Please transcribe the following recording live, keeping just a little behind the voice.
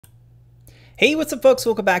Hey, what's up folks?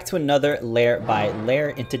 Welcome back to another Layer by Layer.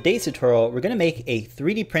 In today's tutorial, we're going to make a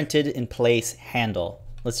 3D printed in place handle.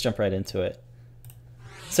 Let's jump right into it.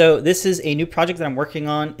 So this is a new project that I'm working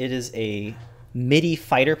on. It is a MIDI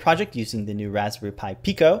fighter project using the new Raspberry Pi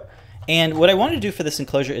Pico. And what I wanted to do for this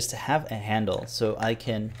enclosure is to have a handle so I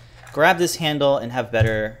can grab this handle and have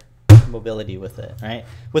better mobility with it, right?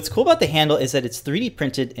 What's cool about the handle is that it's 3D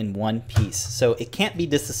printed in one piece. So it can't be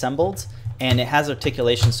disassembled. And it has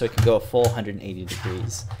articulation so it can go a full 180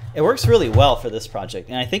 degrees. It works really well for this project,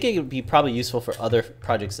 and I think it would be probably useful for other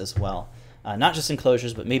projects as well. Not just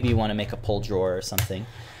enclosures, but maybe you want to make a pull drawer or something.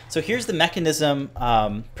 So here's the mechanism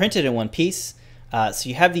printed in one piece. So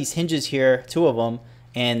you have these hinges here, two of them,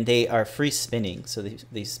 and they are free spinning. So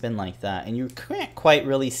they spin like that. And you can't quite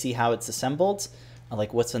really see how it's assembled,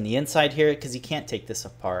 like what's on the inside here, because you can't take this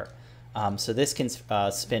apart. So this can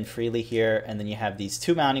spin freely here, and then you have these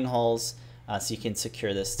two mounting holes. So you can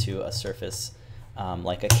secure this to a surface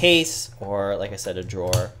like a case or, like I said, a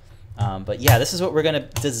drawer. But yeah, this is what we're going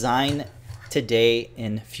to design today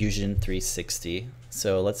in Fusion 360.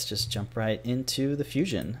 So let's just jump right into the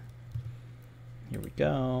Fusion. Here we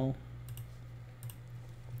go.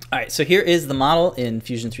 All right, so here is the model in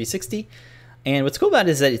Fusion 360. And what's cool about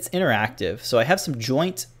it is that it's interactive. So I have some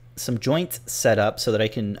joints set up so that I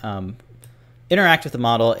can interact with the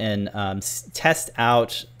model and test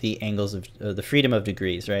out the angles of the freedom of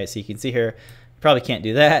degrees, right? So you can see here, you probably can't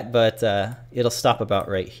do that, but it'll stop about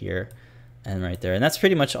right here and right there. And that's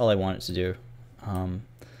pretty much all I want it to do.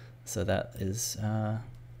 So that is how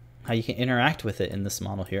you can interact with it in this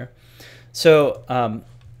model here. So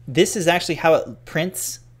this is actually how it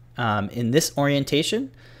prints in this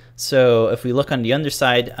orientation. So if we look on the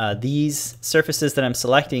underside, these surfaces that I'm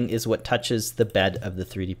selecting is what touches the bed of the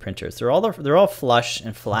 3D printers. They're all flush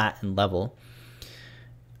and flat and level.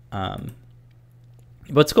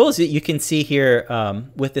 What's cool is that you can see here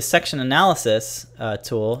with the section analysis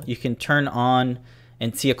tool, you can turn on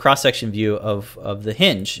and see a cross-section view of the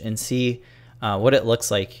hinge and see what it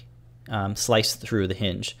looks like sliced through the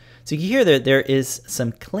hinge. So you can hear that there is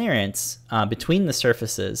some clearance between the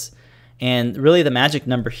surfaces. And really the magic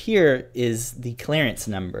number here is the clearance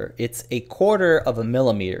number. It's 1/4 of a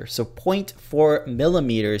millimeter. So 0.4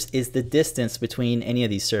 millimeters is the distance between any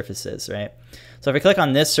of these surfaces, right? So if I click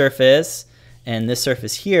on this surface and this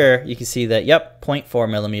surface here, you can see that, yep, 0.4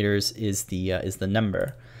 millimeters is the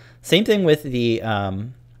number. Same thing with the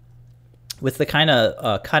kind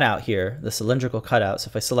of cutout here, the cylindrical cutout. So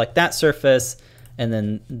if I select that surface and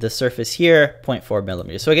then the surface here, 0.4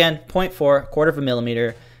 millimeters. So again, 0.4, 1/4 of a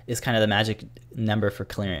millimeter, is kind of the magic number for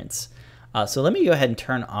clearance. So let me go ahead and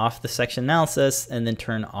turn off the section analysis and then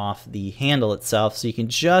turn off the handle itself so you can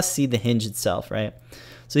just see the hinge itself, right?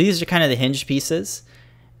 So these are kind of the hinge pieces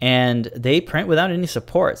and they print without any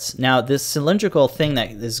supports. Now this cylindrical thing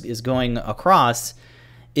that is going across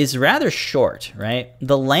is rather short, right?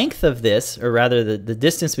 The length of this, or rather the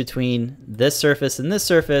distance between this surface and this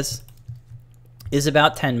surface, is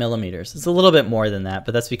about 10 millimeters. It's a little bit more than that,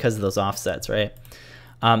 but that's because of those offsets, right?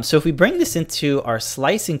 So if we bring this into our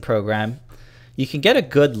slicing program, you can get a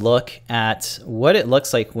good look at what it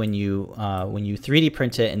looks like when you 3D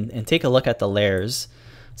print it and take a look at the layers.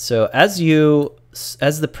 So as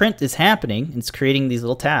the print is happening, it's creating these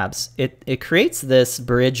little tabs. It creates this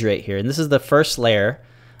bridge right here, and this is the first layer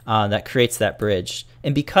that creates that bridge.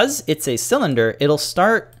 And because it's a cylinder, it'll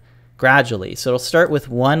start gradually. So it'll start with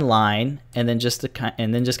one line and then just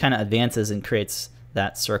kind of advances and creates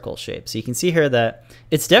that circle shape. So you can see here that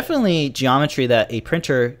it's definitely geometry that a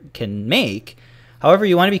printer can make. However,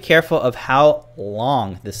 you want to be careful of how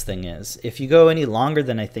long this thing is. If you go any longer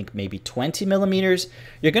than I think maybe 20 millimeters,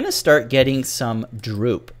 you're going to start getting some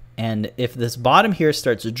droop. And if this bottom here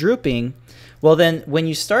starts drooping, well then when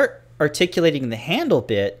you start articulating the handle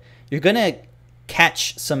bit, you're going to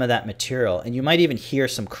catch some of that material and you might even hear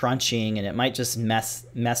some crunching and it might just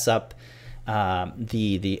mess up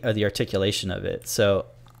the articulation of it. So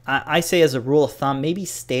I say as a rule of thumb, maybe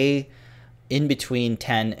stay in between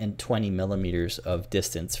 10 and 20 millimeters of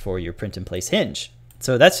distance for your print in place hinge.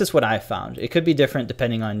 So that's just what I found. It could be different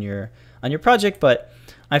depending on your project, but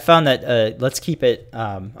I found that let's keep it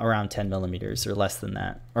around 10 millimeters or less than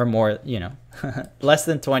that, or more, you know, less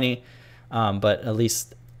than 20, but at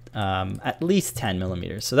least 10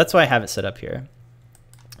 millimeters. So that's why I have it set up here.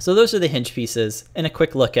 So those are the hinge pieces and a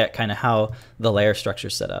quick look at kind of how the layer structure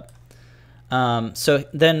is set up. So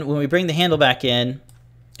then when we bring the handle back in,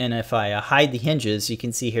 and if I hide the hinges, you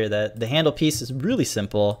can see here that the handle piece is really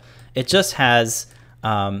simple. It just has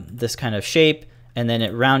this kind of shape, and then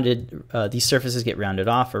these surfaces get rounded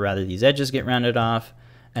off, or rather these edges get rounded off,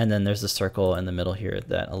 And then there's a circle in the middle here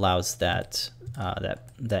that allows that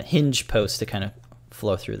that hinge post to kind of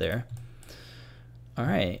flow through there. All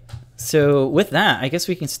right, so with that, I guess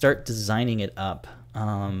we can start designing it up.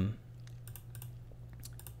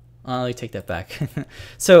 Let me take that back.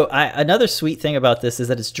 So another sweet thing about this is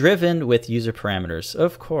that it's driven with user parameters,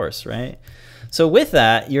 of course, right? So with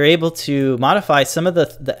that, you're able to modify some of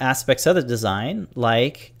the aspects of the design,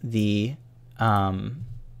 like the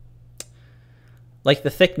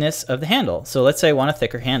thickness of the handle. So let's say I want a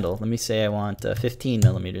thicker handle. Let me say I want 15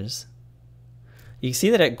 millimeters. You can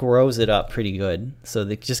see that it grows it up pretty good. So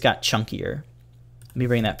they just got chunkier. Let me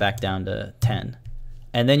bring that back down to 10.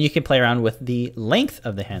 And then you can play around with the length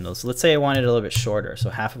of the handle. So let's say I want it a little bit shorter. So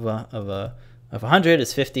half of 100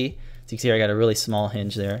 is 50. So you can see I got a really small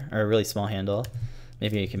hinge there, or a really small handle.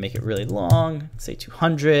 Maybe you can make it really long, say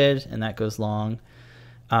 200, and that goes long.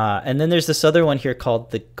 And then there's this other one here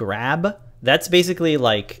called the grab. That's basically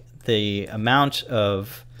like the amount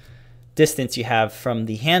of distance you have from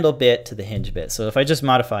the handle bit to the hinge bit. So if I just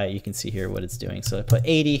modify it, you can see here what it's doing. So I put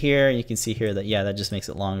 80 here, and you can see here that, yeah, that just makes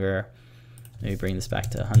it longer. Maybe bring this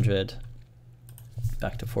back to 100,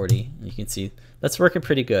 back to 40. And you can see that's working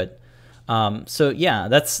pretty good. So yeah,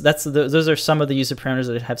 those are some of the user parameters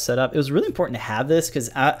that I have set up. It was really important to have this because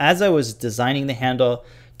as I was designing the handle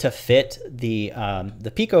to fit the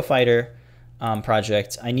Pico Fighter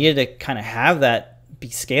project, I needed to kind of have that be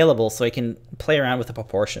scalable so I can play around with the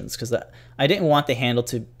proportions, because I didn't want the handle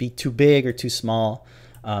to be too big or too small.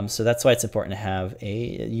 So that's why it's important to have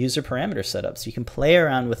a user parameter set up so you can play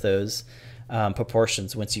around with those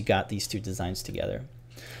proportions once you got these two designs together.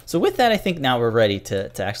 So with that, I think now we're ready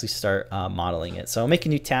to actually start modeling it. So I'll make a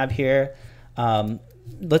new tab here.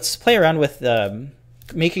 Let's play around with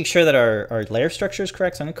making sure that our layer structure is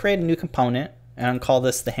correct. So I'm going to create a new component, and I'm going to call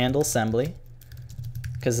this the handle assembly,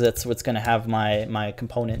 because that's what's going to have my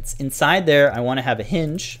components. Inside there, I want to have a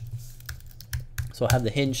hinge. So I'll have the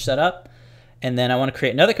hinge set up. And then I want to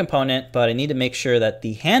create another component, but I need to make sure that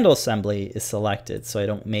the handle assembly is selected so I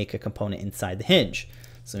don't make a component inside the hinge.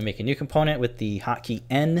 So we make a new component with the hotkey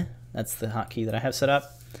N. That's the hotkey that I have set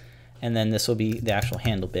up. And then this will be the actual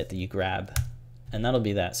handle bit that you grab. And that'll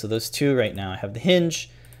be that. So those two right now, I have the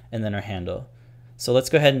hinge and then our handle. So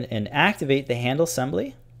let's go ahead and activate the handle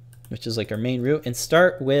assembly, which is like our main root, and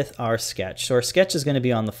start with our sketch. So our sketch is going to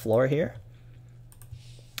be on the floor here.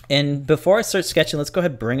 And before I start sketching, let's go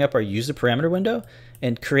ahead and bring up our user parameter window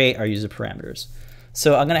and create our user parameters.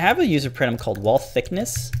 So I'm going to have a user parameter called wall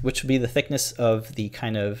thickness, which will be the thickness of the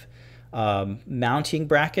kind of mounting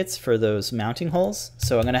brackets for those mounting holes.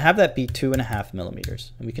 So I'm going to have that be 2.5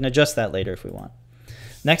 millimeters. And we can adjust that later if we want.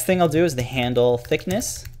 Next thing I'll do is the handle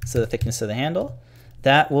thickness. So the thickness of the handle,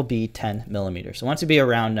 that will be 10 millimeters. So I want it to be a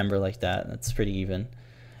round number like that. That's pretty even.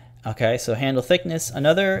 Okay, so handle thickness.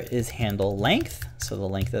 Another is handle length. So the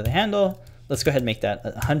length of the handle. Let's go ahead and make that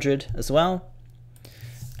 100 as well.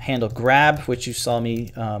 Handle grab, which you saw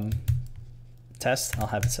me test, I'll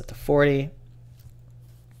have it set to 40.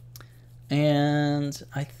 And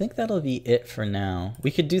I think that'll be it for now.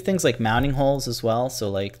 We could do things like mounting holes as well.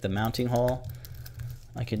 So like the mounting hole,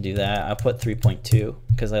 I could do that. I'll put 3.2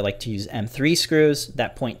 because I like to use M3 screws.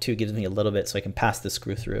 That 0.2 gives me a little bit so I can pass the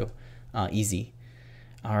screw through easy.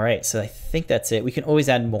 All right, so I think that's it. We can always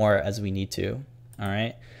add more as we need to. All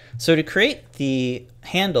right, so to create the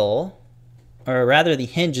handle, or rather the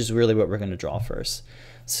hinge is really what we're going to draw first.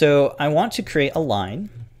 So I want to create a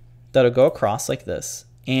line that'll go across like this,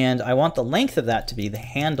 and I want the length of that to be the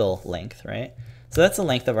handle length, right? So that's the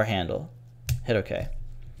length of our handle. Hit OK.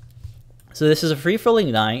 So this is a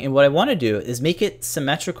free-floating line, and what I want to do is make it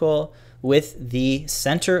symmetrical with the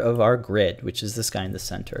center of our grid, which is this guy in the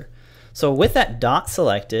center. So with that dot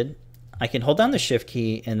selected, I can hold down the shift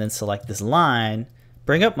key and then select this line,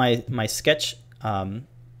 bring up my sketch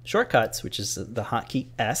shortcuts, which is the hotkey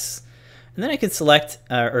S, and then I can select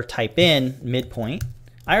or type in midpoint.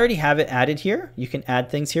 I already have it added here. You can add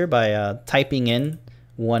things here by typing in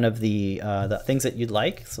one of the things that you'd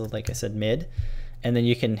like. So like I said, mid, and then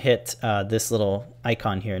you can hit this little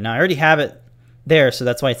icon here. Now I already have it there, so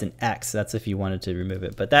that's why it's an X. That's if you wanted to remove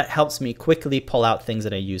it. But that helps me quickly pull out things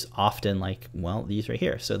that I use often, like, well, these right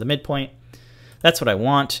here. So the midpoint, that's what I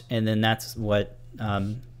want, and then that's what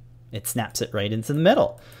it snaps it right into the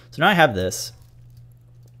middle. So now I have this.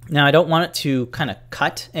 Now I don't want it to kind of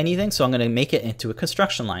cut anything, so I'm going to make it into a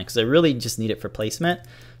construction line because I really just need it for placement.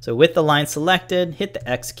 So with the line selected, hit the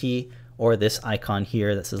X key or this icon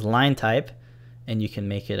here that says line type, and you can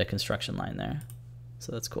make it a construction line there.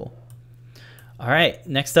 So that's cool. All right,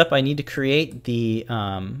 next up I need to create the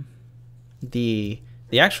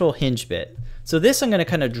actual hinge bit. So this I'm going to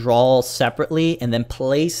kind of draw separately and then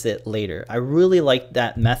place it later. I really like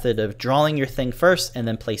that method of drawing your thing first and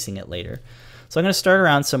then placing it later. So I'm going to start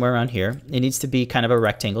around somewhere around here. It needs to be kind of a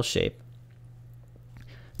rectangle shape.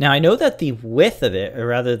 Now I know that the width of it, or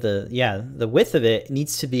rather the width of it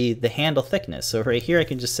needs to be the handle thickness. So right here I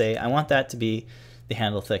can just say I want that to be the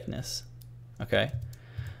handle thickness. Okay.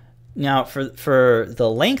 Now for the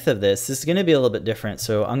length of this is going to be a little bit different.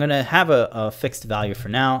 So I'm going to have a fixed value for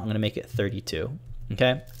now. I'm going to make it 32.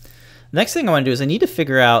 Okay. Next thing I want to do is I need to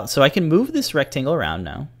figure out, so I can move this rectangle around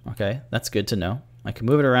now. Okay. That's good to know. I can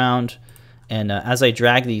move it around, and as I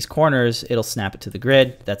drag these corners, it'll snap it to the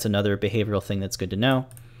grid. That's another behavioral thing that's good to know.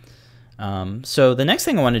 So the next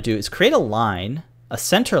thing I want to do is create a line, a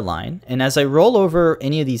center line. And as I roll over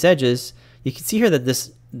any of these edges, you can see here that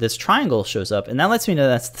this triangle shows up, and that lets me know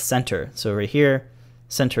that's the center. So right here,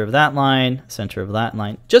 center of that line, center of that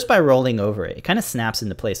line, just by rolling over it. It kind of snaps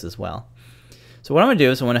into place as well. So what I'm going to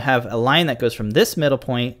do is I want to have a line that goes from this middle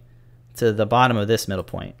point to the bottom of this middle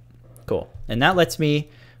point. Cool. And that lets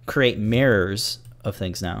me create mirrors of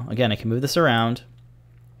things now. Again, I can move this around.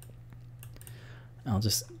 I'll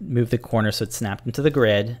just move the corner so it's snapped into the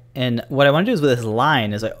grid. And what I want to do is with this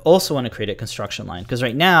line is I also want to create a construction line, because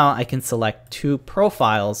right now I can select two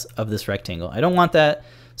profiles of this rectangle. I don't want that,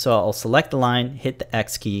 so I'll select the line, hit the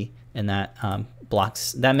X key, and that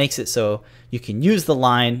that makes it so you can use the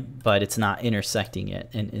line, but it's not intersecting it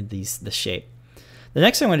in the shape. The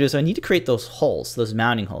next thing I want to do is I need to create those holes, those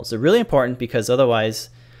mounting holes. They're really important because otherwise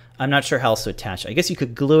I'm not sure how else to attach it. I guess you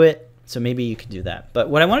could glue it. So maybe you could do that. But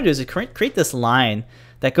what I want to do is create this line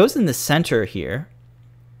that goes in the center here,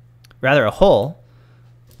 rather a hole.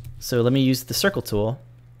 So let me use the circle tool.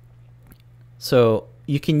 So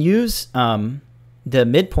you can use the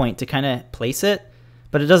midpoint to kind of place it,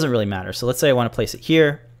 but it doesn't really matter. So let's say I want to place it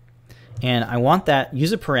here, and I want that,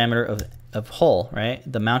 use a parameter of hole, right?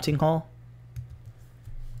 The mounting hole.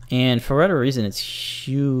 And for whatever reason, it's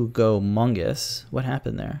humongous. What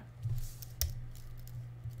happened there?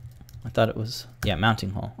 I thought it was, yeah, mounting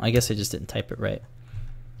hole. I guess I just didn't type it right.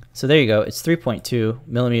 So there you go. It's 3.2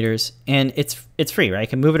 millimeters, and it's free, right? I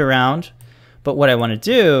can move it around. But what I want to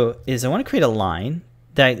do is I want to create a line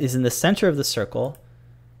that is in the center of the circle,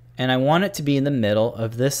 and I want it to be in the middle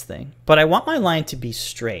of this thing. But I want my line to be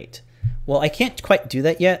straight. Well, I can't quite do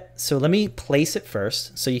that yet, so let me place it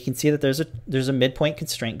first. So you can see that there's a midpoint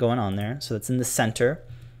constraint going on there. So it's in the center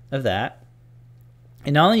of that.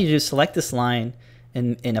 And all I need to do is select this line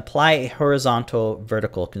and apply a horizontal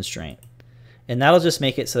vertical constraint. And that'll just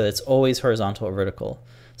make it so that it's always horizontal or vertical.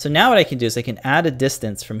 So now what I can do is I can add a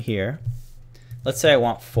distance from here. Let's say I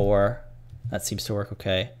want 4. That seems to work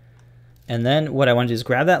okay. And then what I want to do is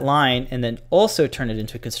grab that line and then also turn it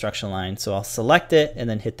into a construction line. So I'll select it and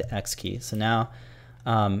then hit the X key. So now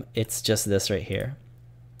it's just this right here.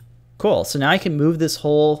 Cool. So now I can move this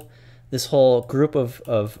whole group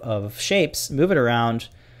of shapes, move it around,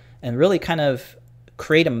 and really kind of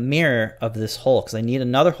create a mirror of this hole, because I need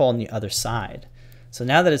another hole on the other side. So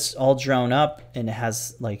now that it's all drawn up and it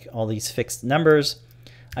has like all these fixed numbers,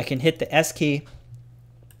 I can hit the S key,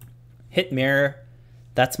 hit mirror.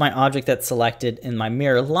 That's my object that's selected. In my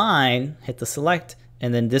mirror line, hit the select,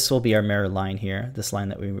 and then this will be our mirror line here, this line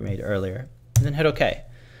that we made earlier, and then hit OK.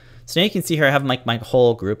 So now you can see here I have my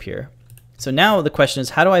whole group here. So now the question is,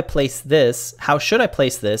 how do I place this? How should I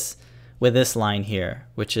place this with this line here,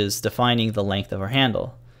 which is defining the length of our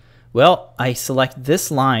handle? Well, I select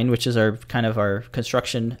this line, which is our kind of our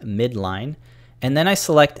construction midline, and then I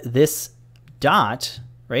select this dot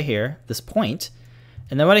right here, this point,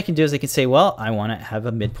 and then what I can do is I can say, well, I want to have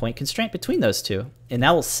a midpoint constraint between those two, and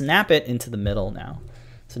that will snap it into the middle now.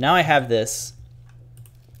 So now I have this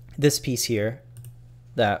piece here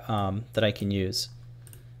that that I can use,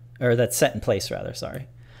 or that's set in place rather, sorry.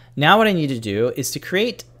 Now what I need to do is to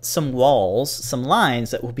create some walls, some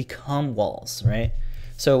lines that will become walls, right?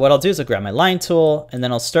 So what I'll do is I'll grab my line tool, and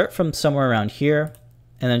then I'll start from somewhere around here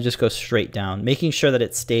and then just go straight down, making sure that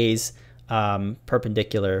it stays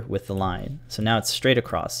perpendicular with the line. So now it's straight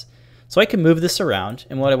across. So I can move this around,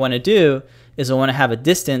 and what I want to do is I want to have a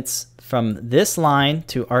distance from this line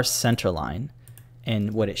to our center line.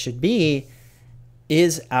 And what it should be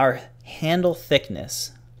is our handle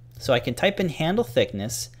thickness. So I can type in handle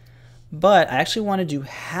thickness, but I actually want to do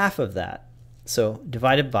half of that. So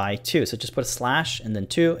divided by 2. So just put a slash and then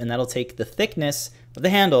 2, and that'll take the thickness of the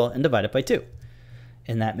handle and divide it by 2.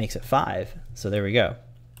 And that makes it 5. So there we go.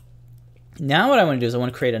 Now what I want to do is I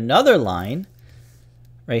want to create another line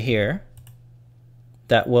right here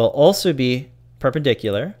that will also be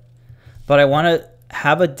perpendicular, but I want to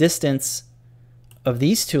have a distance of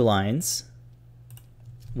these two lines.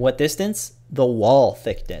 What distance? the wall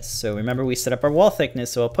thickness. So remember we set up our wall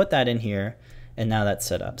thickness, so I'll put that in here, and now that's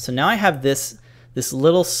set up. So now I have this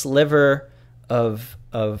little sliver of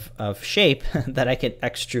shape that I can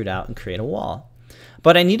extrude out and create a wall.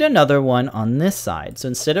 But I need another one on this side. So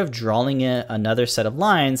instead of drawing in another set of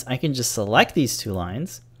lines, I can just select these two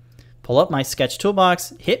lines, pull up my sketch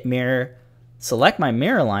toolbox, hit mirror, select my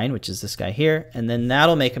mirror line, which is this guy here, and then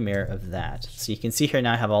that'll make a mirror of that. So you can see here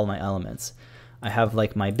now I have all my elements. I have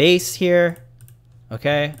like my base here,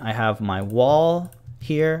 okay? I have my wall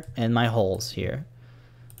here and my holes here.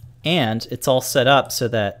 And it's all set up so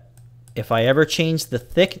that if I ever change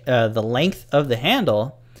the length of the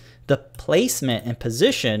handle, the placement and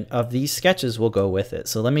position of these sketches will go with it.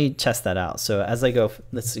 So let me test that out. So as I go,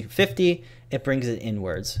 let's see, 50, it brings it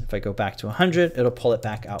inwards. If I go back to 100, it'll pull it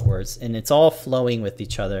back outwards. And it's all flowing with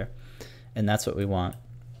each other. And that's what we want.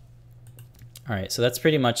 All right, so that's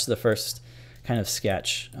pretty much the first kind of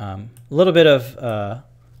sketch. A little bit of, a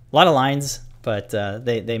lot of lines, but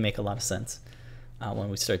they make a lot of sense when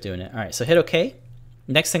we start doing it. All right, so hit OK.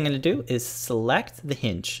 Next thing I'm going to do is select the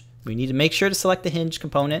hinge. We need to make sure to select the hinge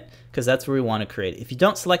component because that's where we want to create it. If you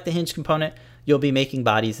don't select the hinge component, you'll be making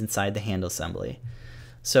bodies inside the handle assembly.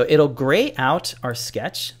 So it'll gray out our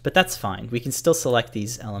sketch, but that's fine. We can still select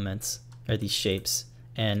these elements or these shapes.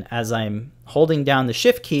 And as I'm holding down the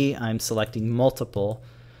shift key, I'm selecting multiple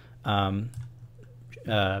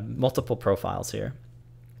profiles here.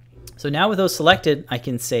 So now with those selected, I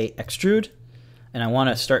can say extrude, and I want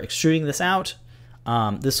to start extruding this out.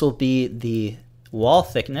 This will be the wall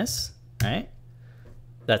thickness, right?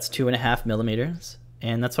 That's 2.5 millimeters,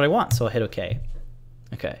 and that's what I want. So I'll hit OK.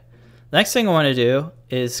 Okay. The next thing I want to do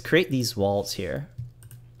is create these walls here,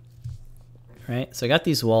 right? So I got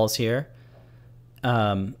these walls here,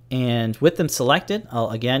 and with them selected, I'll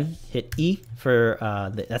again hit E for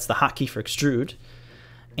that's the hotkey for extrude,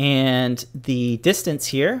 and the distance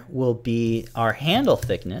here will be our handle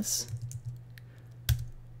thickness.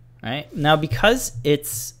 Right now, because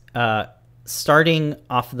it's starting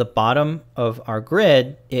off the bottom of our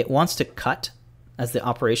grid, it wants to cut as the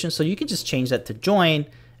operation. So you can just change that to join,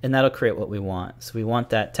 and that'll create what we want. So we want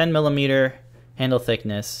that 10 millimeter handle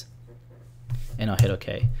thickness, and I'll hit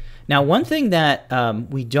OK. Now, one thing that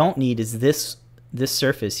we don't need is this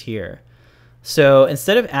surface here. So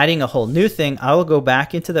instead of adding a whole new thing, I will go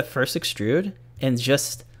back into the first extrude and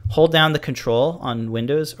just hold down the control on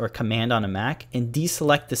Windows or command on a Mac and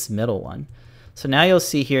deselect this middle one. So now you'll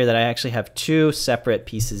see here that I actually have two separate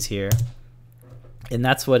pieces here. And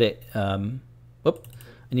that's what it, whoop,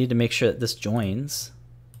 I need to make sure that this joins.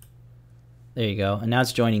 There you go. And now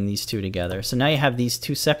it's joining these two together. So now you have these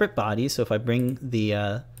two separate bodies. So if I bring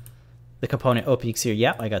the component OPX here,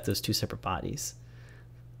 yep, I got those two separate bodies.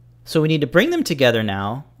 So we need to bring them together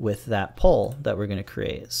now with that pole that we're going to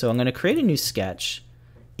create. So I'm going to create a new sketch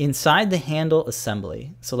inside the handle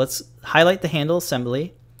assembly. So let's highlight the handle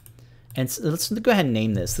assembly, and let's go ahead and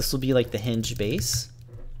name this. This will be like the hinge base.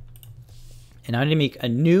 And I'm going to make a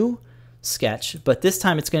new sketch, but this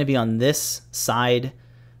time it's going to be on this side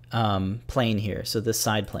plane here. So this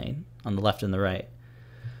side plane on the left and the right.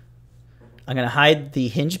 I'm going to hide the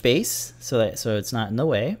hinge base so it's not in the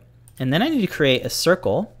way. And then I need to create a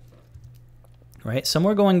circle, right?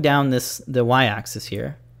 Somewhere going down the y-axis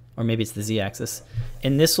here, or maybe it's the z-axis.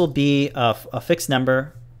 And this will be a fixed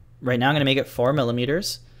number. Right now I'm going to make it 4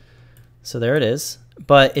 millimeters. So there it is.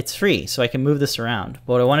 But it's free, so I can move this around.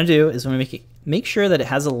 But what I want to do is make sure that it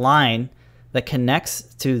has a line that connects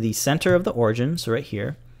to the center of the origin. So right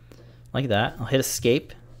here, like that. I'll hit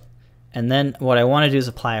escape. And then what I want to do is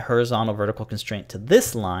apply a horizontal vertical constraint to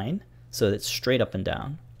this line so that it's straight up and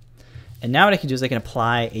down. And now what I can do is I can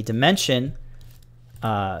apply a dimension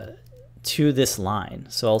to this line.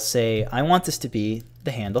 So I'll say I want this to be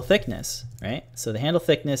the handle thickness, right? So the handle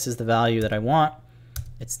thickness is the value that I want.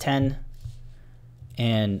 It's 10.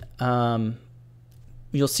 And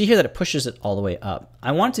you'll see here that it pushes it all the way up.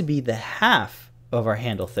 I want it to be the half of our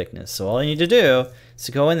handle thickness. So all I need to do is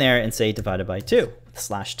to go in there and say divided by 2,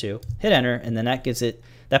 /2, hit enter, and then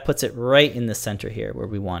that puts it right in the center here where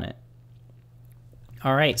we want it.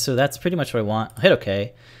 All right, so that's pretty much what I want. I'll hit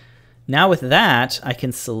OK. Now with that, I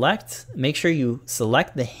can make sure you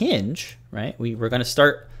select the hinge, right? We're going to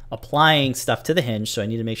start applying stuff to the hinge, so I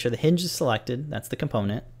need to make sure the hinge is selected. That's the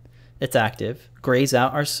component. It's active. Grays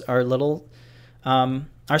out our little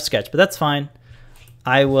our sketch, but that's fine.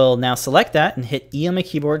 I will now select that and hit E on my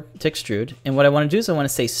keyboard to extrude. And what I want to do is I want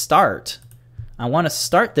to say start. I want to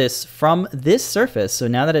start this from this surface. So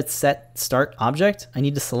now that it's set start object, I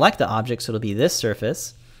need to select the object, so it'll be this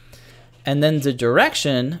surface. And then the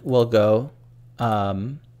direction will go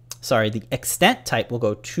sorry, the extent type will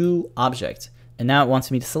go to object. And now it wants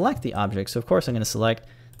me to select the object. So of course I'm going to select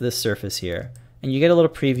this surface here. And you get a little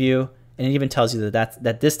preview, and it even tells you that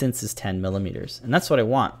that distance is 10 millimeters. And that's what I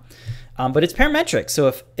want. But it's parametric.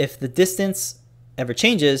 So if the distance ever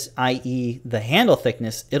changes, i.e. the handle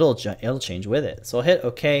thickness, it'll change with it. So I'll hit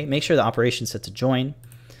OK, make sure the operation set to join.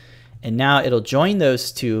 And now it'll join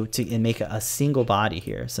those two and make a single body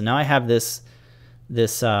here. So now I have this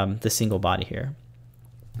single body here.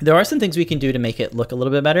 There are some things we can do to make it look a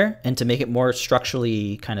little bit better and to make it more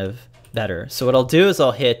structurally kind of better. So what I'll do is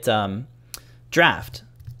I'll hit draft.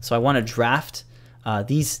 So I want to draft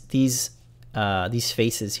these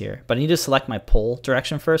faces here, but I need to select my pull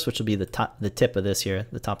direction first, which will be the tip of this here,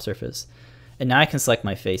 the top surface. And now I can select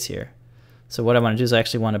my face here. So what I want to do is I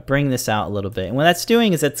actually want to bring this out a little bit. And what that's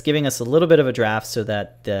doing is it's giving us a little bit of a draft so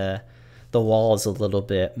that the wall is a little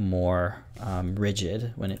bit more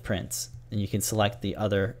rigid when it prints. And you can select the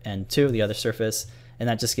other end too, the other surface, and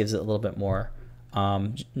that just gives it a little bit more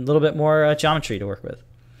geometry to work with.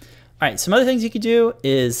 All right, some other things you could do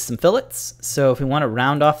is some fillets. So if we want to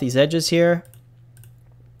round off these edges here,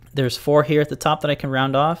 there's 4 here at the top that I can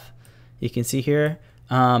round off. You can see here.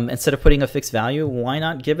 Instead of putting a fixed value, why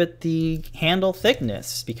not give it the handle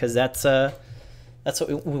thickness? Because that's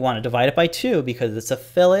what we want to divide it by 2, because it's a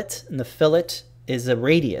fillet, and the fillet is a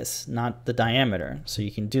radius, not the diameter. So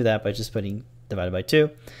you can do that by just putting divided by 2.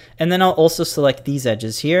 And then I'll also select these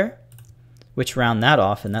edges here, which round that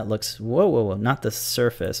off, and that looks, whoa, not the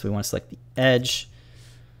surface. We want to select the edge.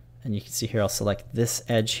 And you can see here, I'll select this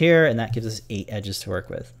edge here, and that gives us 8 edges to work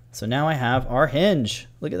with. So now I have our hinge.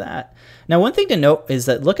 Look at that. Now, one thing to note is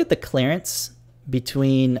that look at the clearance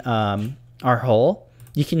between our hole.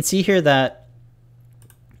 You can see here that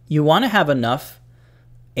you want to have enough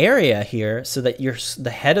area here so that the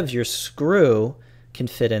head of your screw can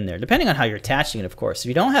fit in there, depending on how you're attaching it, of course. If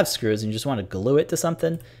you don't have screws and you just want to glue it to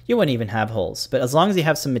something, you wouldn't even have holes. But as long as you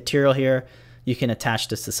have some material here, you can attach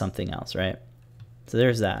this to something else, right? So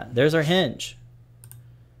there's that. There's our hinge.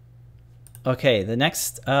 Okay, the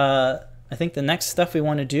next, I think the next stuff we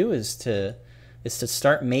want to do is to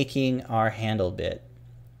start making our handle bit.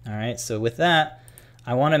 All right, so with that,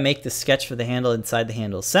 I want to make the sketch for the handle inside the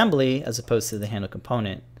handle assembly as opposed to the handle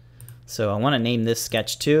component. So I want to name this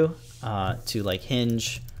sketch to like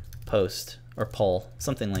hinge post or pull,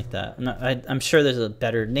 something like that. I'm sure there's a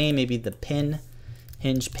better name, maybe the pin,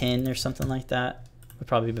 hinge pin or something like that would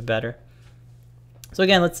probably be better. So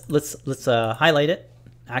again, let's highlight it,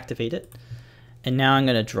 activate it, and now I'm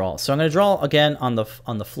going to draw. So I'm going to draw again on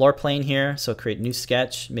the floor plane here. So create new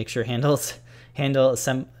sketch, make sure handle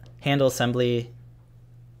assembly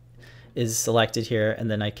is selected here,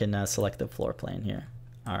 and then I can select the floor plane here.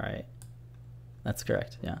 All right, that's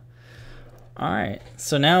correct. Yeah. All right.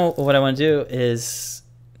 So now what I want to do is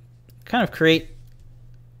kind of create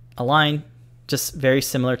a line just very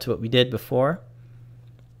similar to what we did before.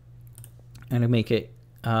 I'm going to make it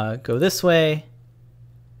go this way.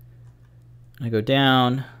 I go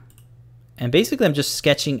down, and basically I'm just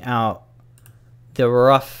sketching out the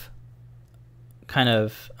rough kind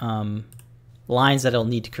of lines that I'll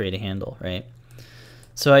need to create a handle, right?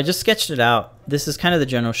 So I just sketched it out. This is kind of the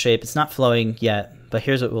general shape. It's not flowing yet, but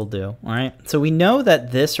here's what we'll do. All right. So we know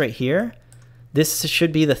that this right here, this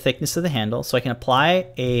should be the thickness of the handle. So I can apply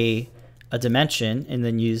a dimension and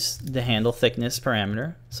then use the handle thickness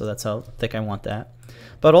parameter. So that's how thick I want that.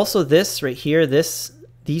 But also this right here, these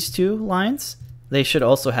 2 lines, they should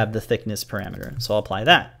also have the thickness parameter. So I'll apply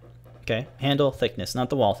that. Okay. Handle thickness, not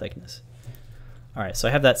the wall thickness. All right. So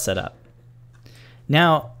I have that set up.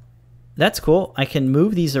 Now, that's cool. I can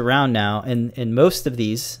move these around now, and most of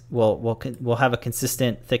these will have a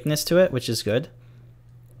consistent thickness to it, which is good.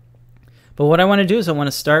 But what I want to do is I want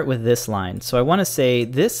to start with this line. So I want to say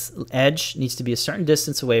this edge needs to be a certain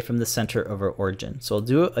distance away from the center of our origin. So I'll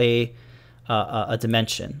do a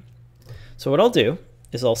dimension. So what I'll do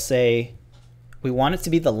is I'll say we want it to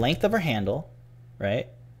be the length of our handle, right?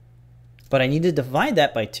 But I need to divide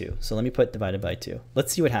that by 2. So let me put divided by 2.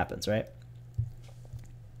 Let's see what happens, right?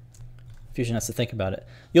 Fusion has to think about it.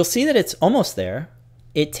 You'll see that it's almost there.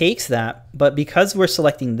 It takes that, but because we're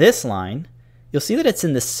selecting this line, you'll see that it's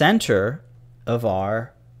in the center of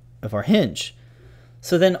our hinge.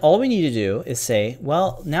 So then all we need to do is say,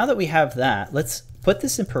 well, now that we have that, let's put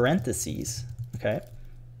this in parentheses, okay?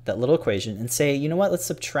 That little equation, and say, you know what, let's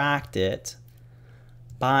subtract it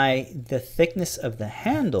by the thickness of the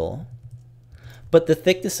handle, but the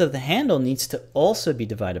thickness of the handle needs to also be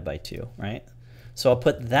divided by 2, right? So I'll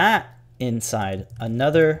put that inside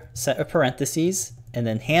another set of parentheses, and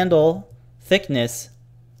then handle thickness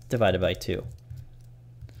divided by 2.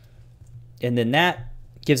 And then that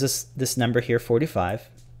gives us this number here, 45,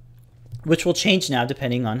 which will change now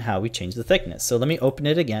depending on how we change the thickness. So let me open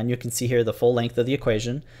it again. You can see here the full length of the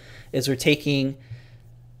equation is we're taking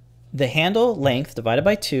the handle length divided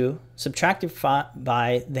by 2, subtracted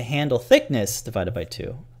by the handle thickness divided by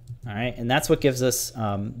 2. All right, and that's what gives us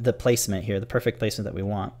the placement here, the perfect placement that we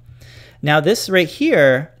want. Now this right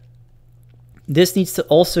here, this needs to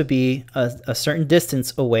also be a certain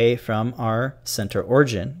distance away from our center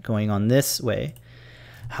origin, going on this way.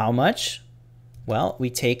 How much? Well, we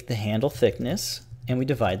take the handle thickness and we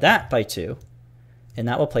divide that by 2, and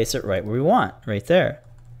that will place it right where we want, right there.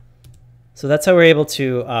 So that's how we're able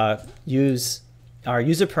to use our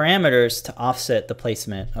user parameters to offset the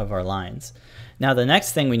placement of our lines. Now the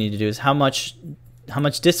next thing we need to do is how much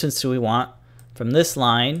distance do we want from this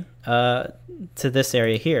line to this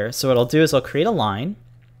area here. So what I'll do is I'll create a line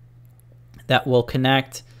that will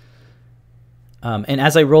connect, and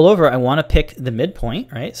as I roll over, I want to pick the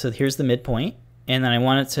midpoint, right? So here's the midpoint, and then I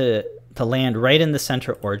want it to land right in the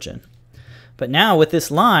center origin. But now with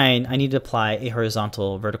this line, I need to apply a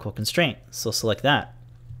horizontal vertical constraint. So select that.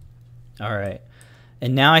 All right.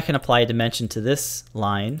 And now I can apply a dimension to this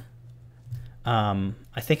line. I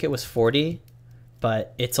think it was 40,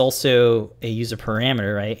 but it's also a user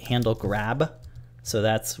parameter, right? Handle grab. So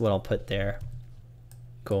that's what I'll put there.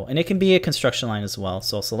 Cool. And it can be a construction line as well.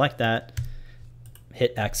 So I'll select that,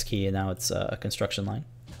 hit X key, and now it's a construction line.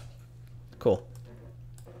 Cool.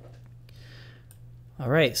 All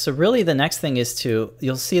right, so really the next thing is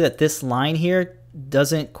you'll see that this line here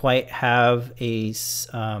doesn't quite have a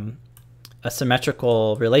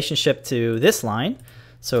symmetrical relationship to this line.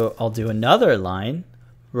 So I'll do another line,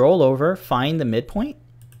 roll over, find the midpoint,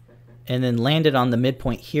 and then land it on the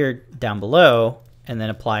midpoint here down below, and then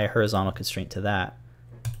apply a horizontal constraint to that,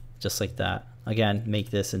 just like that. Again, make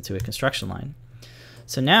this into a construction line.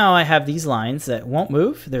 So now I have these lines that won't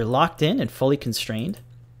move. They're locked in and fully constrained.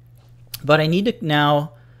 But I need to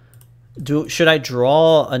now should I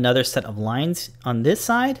draw another set of lines on this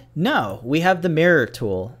side? No, we have the mirror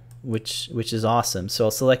tool, which is awesome. So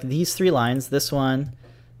I'll select these 3 lines, this one,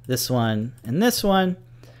 and this one,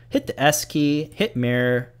 hit the S key, hit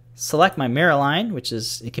mirror, select my mirror line,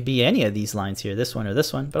 it could be any of these lines here, this one or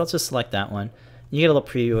this one, but I'll just select that one. You get a little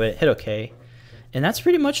preview of it, hit OK. And that's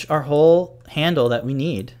pretty much our whole handle that we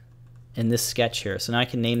need in this sketch here. So now I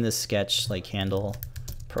can name this sketch like handle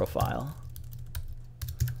profile.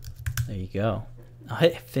 There you go. I'll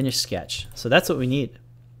hit finish sketch. So that's what we need.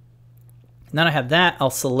 Now that I have that, I'll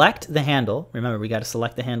select the handle. Remember, we got to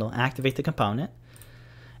select the handle, activate the component.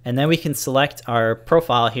 And then we can select our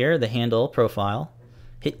profile here, the handle profile,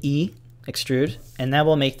 hit E, extrude, and that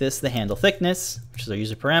will make this the handle thickness, which is our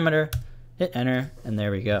user parameter. Hit enter, and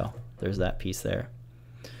there we go. There's that piece there.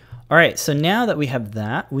 All right, so now that we have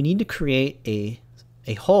that, we need to create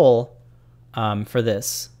a hole for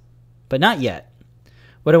this, but not yet.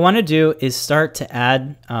 What I want to do is start to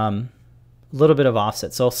add a little bit of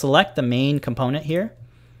offset. So I'll select the main component here,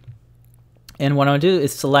 and what I'll do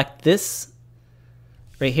is select this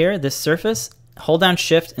right here, this surface, hold down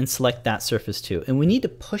shift and select that surface too. And we need to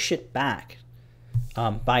push it back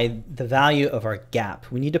by the value of our gap.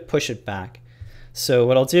 We need to push it back. So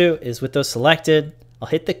what I'll do is with those selected, I'll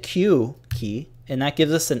hit the Q key, and that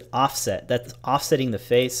gives us an offset. That's offsetting the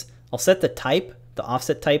face. I'll set the type, the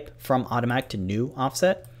offset type, from automatic to new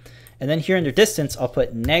offset. And then here under distance, I'll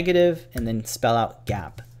put negative and then spell out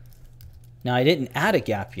gap. Now I didn't add a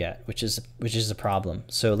gap yet, which is a problem.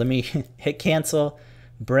 So let me hit cancel,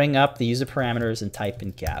 bring up the user parameters and type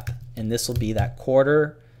in gap. And this will be that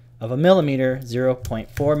 1/4 of a millimeter,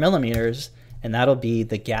 0.4 millimeters, and that'll be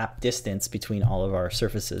the gap distance between all of our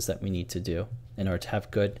surfaces that we need to do in order to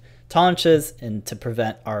have good tolerances and to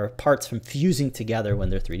prevent our parts from fusing together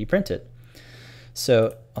when they're 3D printed.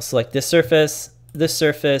 So I'll select this surface,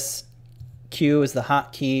 Q is the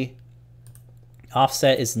hotkey,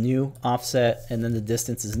 offset is new offset, and then the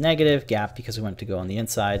distance is negative, gap because we want it to go on the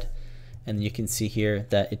inside. And you can see here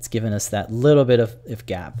that it's given us that little bit of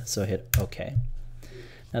gap, so hit OK.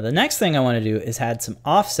 Now the next thing I want to do is add some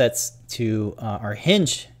offsets to our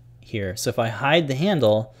hinge here. So if I hide the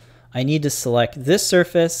handle, I need to select this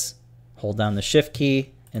surface, hold down the shift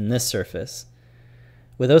key, and this surface.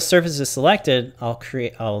 With those surfaces selected,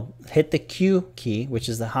 I'll hit the Q key, which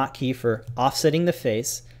is the hotkey for offsetting the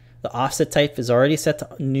face. The offset type is already set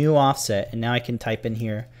to new offset, and now I can type in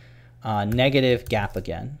here negative gap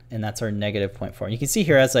again, and that's our negative 0.4. And you can see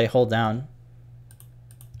here as I hold down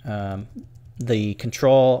the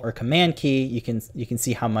control or command key, you can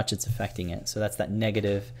see how much it's affecting it. So that's that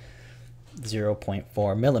negative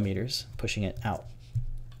 0.4 millimeters, pushing it out.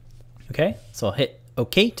 Okay, so I'll hit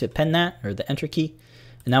OK to pen that, or the enter key,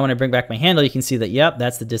 And now when I bring back my handle, you can see that, yep,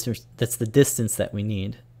 that's the distance that we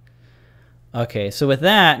need. Okay, so with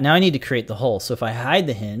that, now I need to create the hole. So if I hide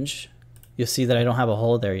the hinge, you'll see that I don't have a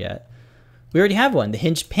hole there yet. We already have one. The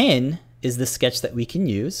hinge pin is the sketch that we can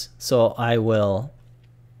use. So I will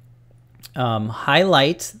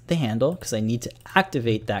highlight the handle because I need to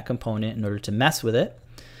activate that component in order to mess with it.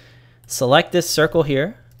 Select this circle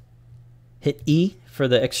here, hit E for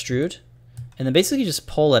the extrude, and then basically just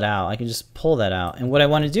pull it out. I can just pull that out. And what I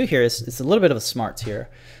want to do here is, it's a little bit of a smarts here.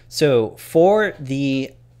 So for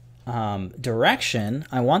the direction,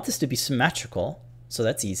 I want this to be symmetrical, so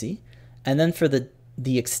that's easy. And then for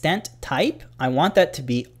the extent type, I want that to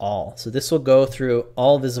be all. So this will go through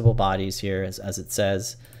all visible bodies here, as it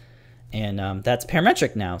says. And that's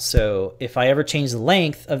parametric now. So if I ever change the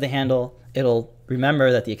length of the handle, it'll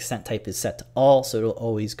remember that the extent type is set to all, so it'll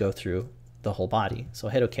always go through the whole body. So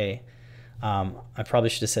I'll hit OK. I probably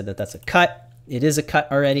should have said that that's a cut. It is a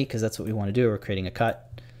cut already because that's what we want to do. We're creating a cut.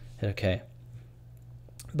 Hit OK.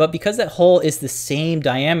 But because that hole is the same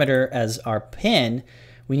diameter as our pin,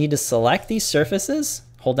 we need to select these surfaces,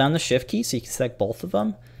 hold down the Shift key so you can select both of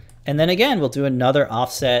them. And then again, we'll do another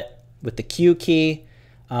offset with the Q key,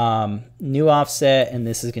 new offset, and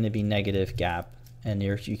this is going to be negative gap. And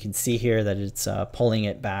you can see here that it's pulling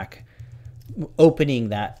it back, opening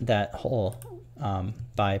that hole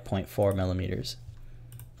by 0.4 millimeters.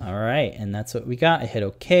 All right, and that's what we got. I hit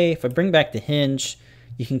OK. If I bring back the hinge,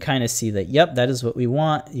 you can kind of see that, yep, that is what we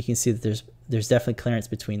want. You can see that there's definitely clearance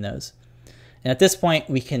between those. And at this point,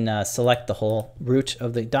 we can select the whole root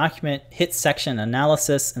of the document, hit section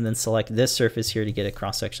analysis, and then select this surface here to get a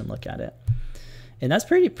cross-section look at it. And that's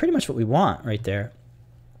pretty much what we want right there.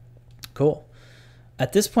 Cool.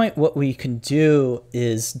 At this point, what we can do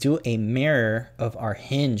is do a mirror of our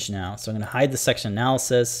hinge now. So I'm going to hide the section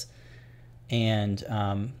analysis and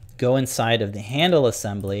go inside of the handle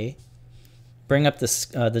assembly, bring up this,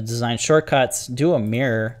 the design shortcuts, do a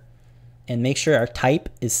mirror, and make sure our type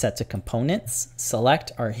is set to components.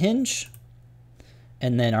 Select our hinge,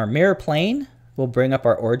 and then our mirror plane will bring up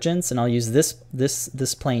our origins, and I'll use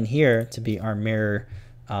this plane here to be our mirror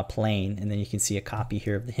plane, and then you can see a copy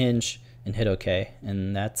here of the hinge and hit OK,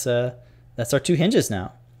 and that's our two hinges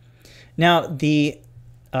now. Now the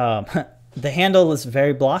handle is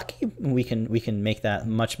very blocky. We can make that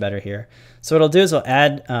much better here. So what I'll do is I'll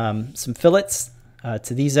add some fillets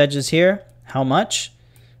to these edges here. How much?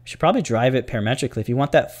 We should probably drive it parametrically. If you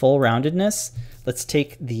want that full roundedness, let's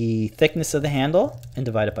take the thickness of the handle and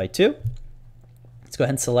divide it by 2. Let's go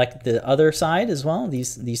ahead and select the other side as well,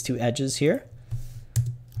 these two edges here.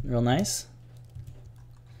 Real nice.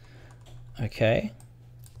 Okay.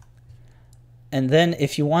 And then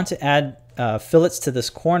if you want to add fillets to this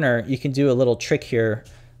corner, you can do a little trick here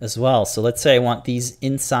as well. So let's say I want these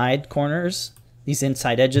inside corners, these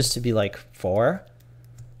inside edges to be like 4.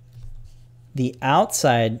 The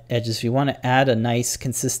outside edges, if you want to add a nice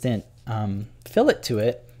consistent fillet to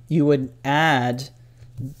it, you would add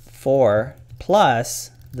 4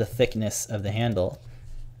 plus the thickness of the handle,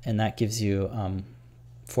 and that gives you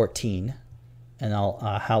 14. And I'll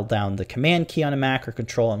hold down the Command key on a Mac or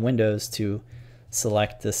Control on Windows to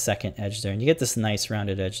select the second edge there, and you get this nice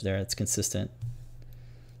rounded edge there. It's consistent,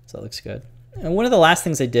 so it looks good. And one of the last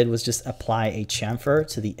things I did was just apply a chamfer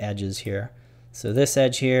to the edges here. So this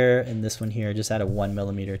edge here and this one here, just add a 1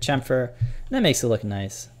 millimeter chamfer, and that makes it look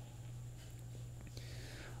nice.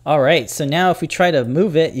 All right, so now if we try to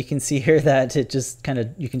move it, you can see here that it just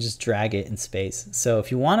you can just drag it in space. So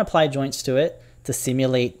if you want to apply joints to it to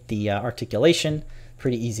simulate the articulation,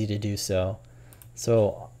 pretty easy to do so.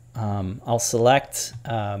 So I'll select,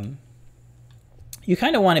 you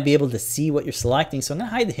kind of want to be able to see what you're selecting. So I'm going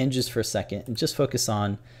to hide the hinges for a second and just focus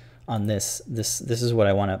on this. This is what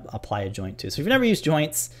I want to apply a joint to. So if you've never used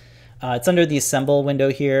joints, it's under the assemble window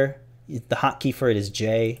here. The hotkey for it is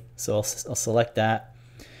J, so I'll select that.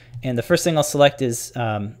 And the first thing I'll select is,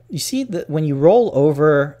 you see that when you roll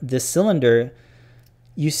over this cylinder,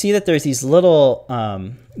 you see that there's these little,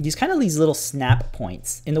 these little snap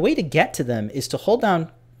points. And the way to get to them is to hold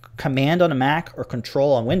down Command on a Mac or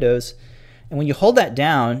Control on Windows. And when you hold that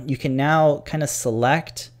down, you can now kind of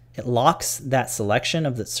select, it locks that selection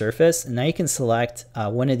of the surface. And now you can select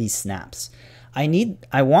one of these snaps.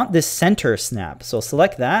 I want this center snap. So I'll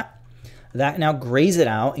select that. That now grays it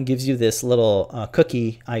out and gives you this little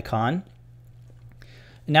cookie icon.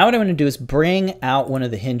 Now what I want to do is bring out one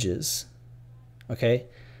of the hinges. Okay,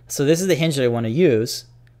 so this is the hinge that I want to use,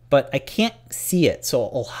 but I can't see it. So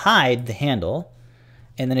I'll hide the handle.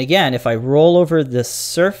 And then again, if I roll over the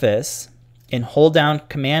surface and hold down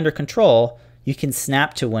Command or Control, you can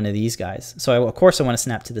snap to one of these guys. So of course I want to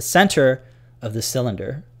snap to the center of the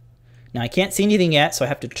cylinder. Now I can't see anything yet, so I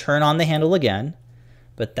have to turn on the handle again,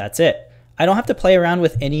 but that's it. I don't have to play around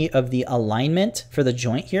with any of the alignment for the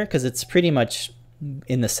joint here because it's pretty much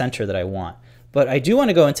in the center that I want. But I do want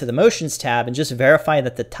to go into the motions tab and just verify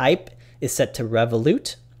that the type is set to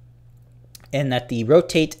revolute and that the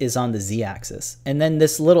rotate is on the Z-axis. And then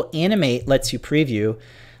this little animate lets you preview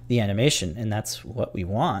the animation, and that's what we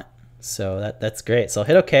want. So that's great. So I'll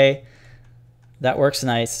hit OK. That works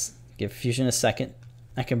nice. Give Fusion a second.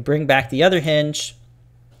 I can bring back the other hinge.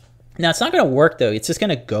 Now it's not going to work though. It's just going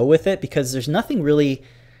to go with it because there's nothing really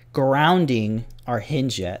grounding our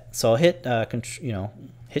hinge yet. So I'll hit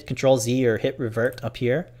hit Control Z or hit revert up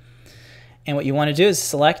here. And what you want to do is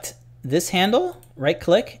select this handle, right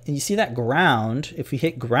click, and you see that ground. If we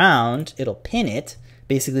hit ground, it'll pin it,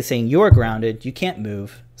 basically saying you're grounded, you can't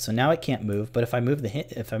move. So now it can't move. But if I move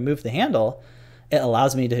the handle, it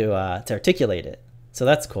allows me to articulate it. So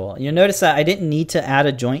that's cool. You'll notice that I didn't need to add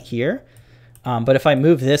a joint here, but if I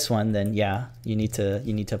move this one, then yeah, you need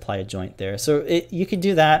to apply a joint there. So you can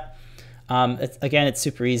do that. Again, it's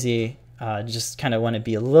super easy. Just kind of want to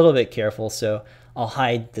be a little bit careful. So I'll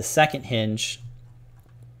hide the second hinge,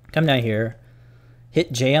 come down here,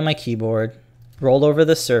 hit J on my keyboard, roll over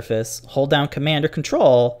the surface, hold down Command or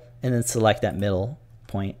Control, and then select that middle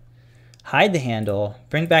point. Hide the handle,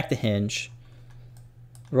 bring back the hinge,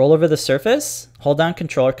 roll over the surface, hold down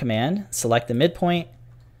Control or Command, select the midpoint,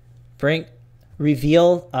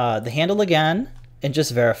 reveal the handle again, and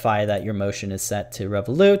just verify that your motion is set to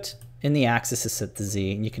revolute and the axis is set to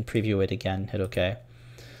Z, and you can preview it again, hit OK.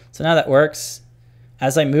 So now that works.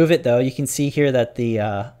 As I move it though, you can see here that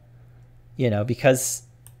the, because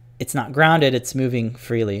it's not grounded, it's moving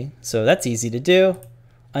freely. So that's easy to do.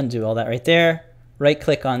 Undo all that right there. Right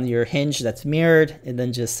click on your hinge that's mirrored and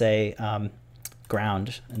then just say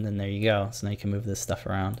ground, and then there you go. So now you can move this stuff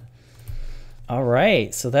around. All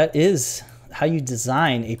right, so that is how you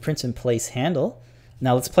design a print in place handle.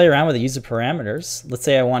 Now let's play around with the user parameters. Let's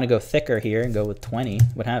say I want to go thicker here and go with 20.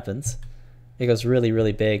 What happens? It goes really,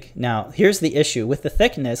 really big. Now here's the issue with the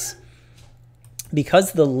thickness.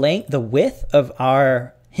 Because the width of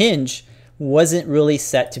our hinge wasn't really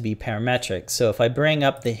set to be parametric. So if I bring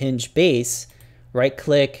up the hinge base, right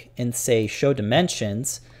click and say show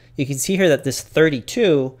dimensions, you can see here that this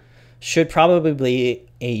 32 should probably be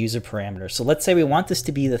a user parameter. So let's say we want this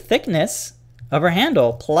to be the thickness of our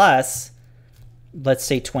handle plus, let's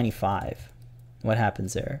say 25. What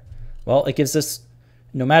happens there? Well, it gives us,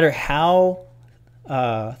 no matter how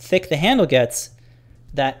thick the handle gets,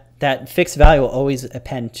 that fixed value will always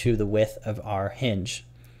append to the width of our hinge.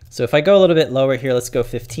 So if I go a little bit lower here, let's go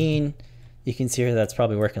 15. You can see here that's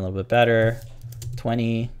probably working a little bit better.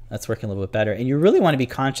 20, that's working a little bit better. And you really want to be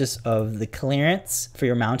conscious of the clearance for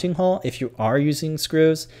your mounting hole. If you are using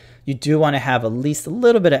screws, you do want to have at least a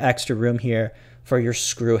little bit of extra room here for your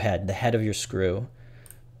screw head, the head of your screw.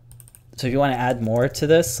 So if you want to add more to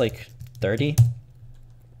this, like 30,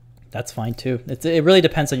 that's fine too. It really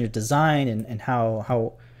depends on your design and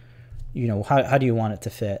how do you want it to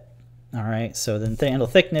fit. All right, so then the handle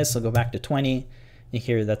thickness, I'll go back to 20. You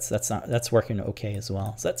hear that's working okay as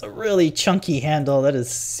well. So that's a really chunky handle. That is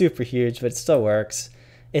super huge, but it still works.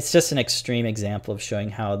 It's just an extreme example of showing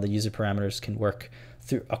how the user parameters can work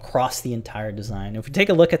through across the entire design. If we take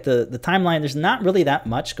a look at the timeline, there's not really that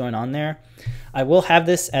much going on there. I will have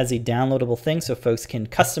this as a downloadable thing so folks can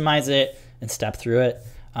customize it and step through it.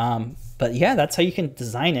 But yeah, that's how you can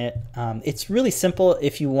design it. It's really simple.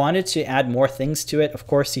 If you wanted to add more things to it, of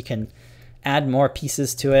course you can add more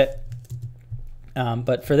pieces to it.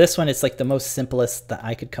 But for this one, it's like the most simplest that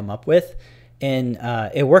I could come up with. And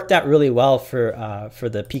it worked out really well for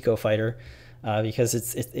the Pico Fighter because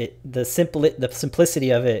the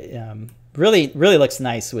simplicity of it really looks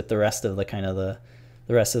nice with the rest of the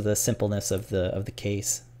rest of the simpleness of the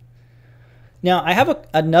case. Now I have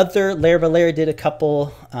another Layer by Layer did a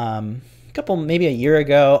couple maybe a year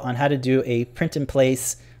ago on how to do a print in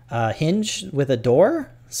place hinge with a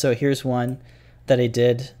door. So here's one that I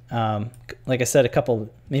did, like I said,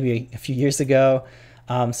 maybe a few years ago.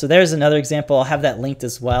 So there's another example. I'll have that linked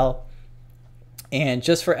as well. And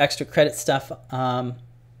just for extra credit stuff, I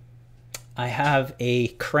have a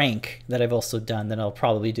crank that I've also done that I'll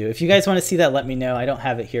probably do. If you guys want to see that, let me know. I don't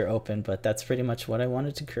have it here open, but that's pretty much what I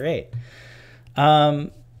wanted to create.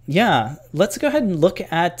 Yeah, let's go ahead and look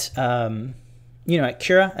at, at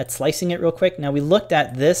Cura, at slicing it real quick. Now we looked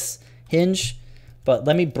at this hinge, but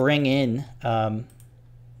let me bring in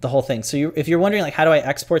the whole thing. So if you're wondering, like, how do I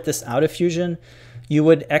export this out of Fusion? You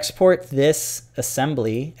would export this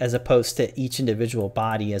assembly as opposed to each individual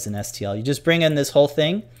body as an STL. You just bring in this whole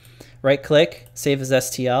thing, right click, save as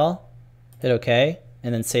STL, hit OK,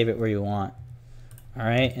 and then save it where you want. All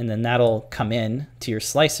right, and then that'll come in to your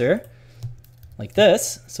slicer like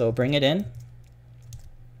this. So bring it in.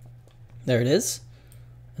 There it is,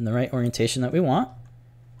 in the right orientation that we want.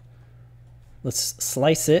 Let's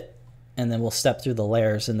slice it, and then we'll step through the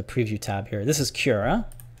layers in the preview tab here. This is Cura.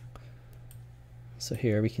 So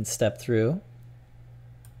here we can step through.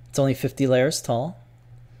 It's only 50 layers tall.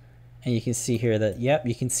 And you can see here that, yep,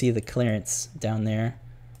 you can see the clearance down there.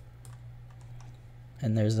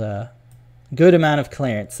 And there's a good amount of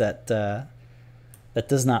clearance that that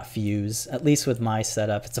does not fuse, at least with my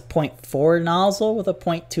setup. It's a 0.4 nozzle with a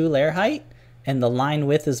 0.2 layer height, and the line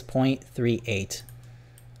width is 0.38.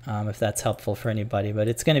 If that's helpful for anybody, but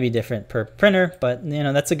it's going to be different per printer. But you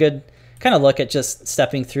know, that's a good kind of look at just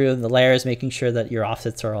stepping through the layers, making sure that your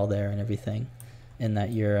offsets are all there and everything, and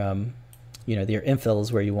that your you know, your infill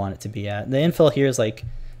is where you want it to be at. The infill here is like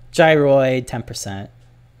gyroid 10%.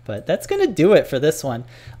 But that's going to do it for this one.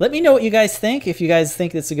 Let me know what you guys think. If you guys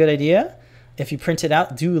think it's a good idea, if you print it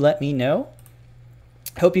out, do let me know.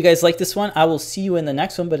 I hope you guys like this one. I will see you in the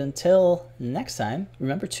next one. But until next time,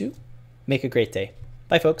 remember to make a great day.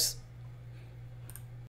 Bye, folks.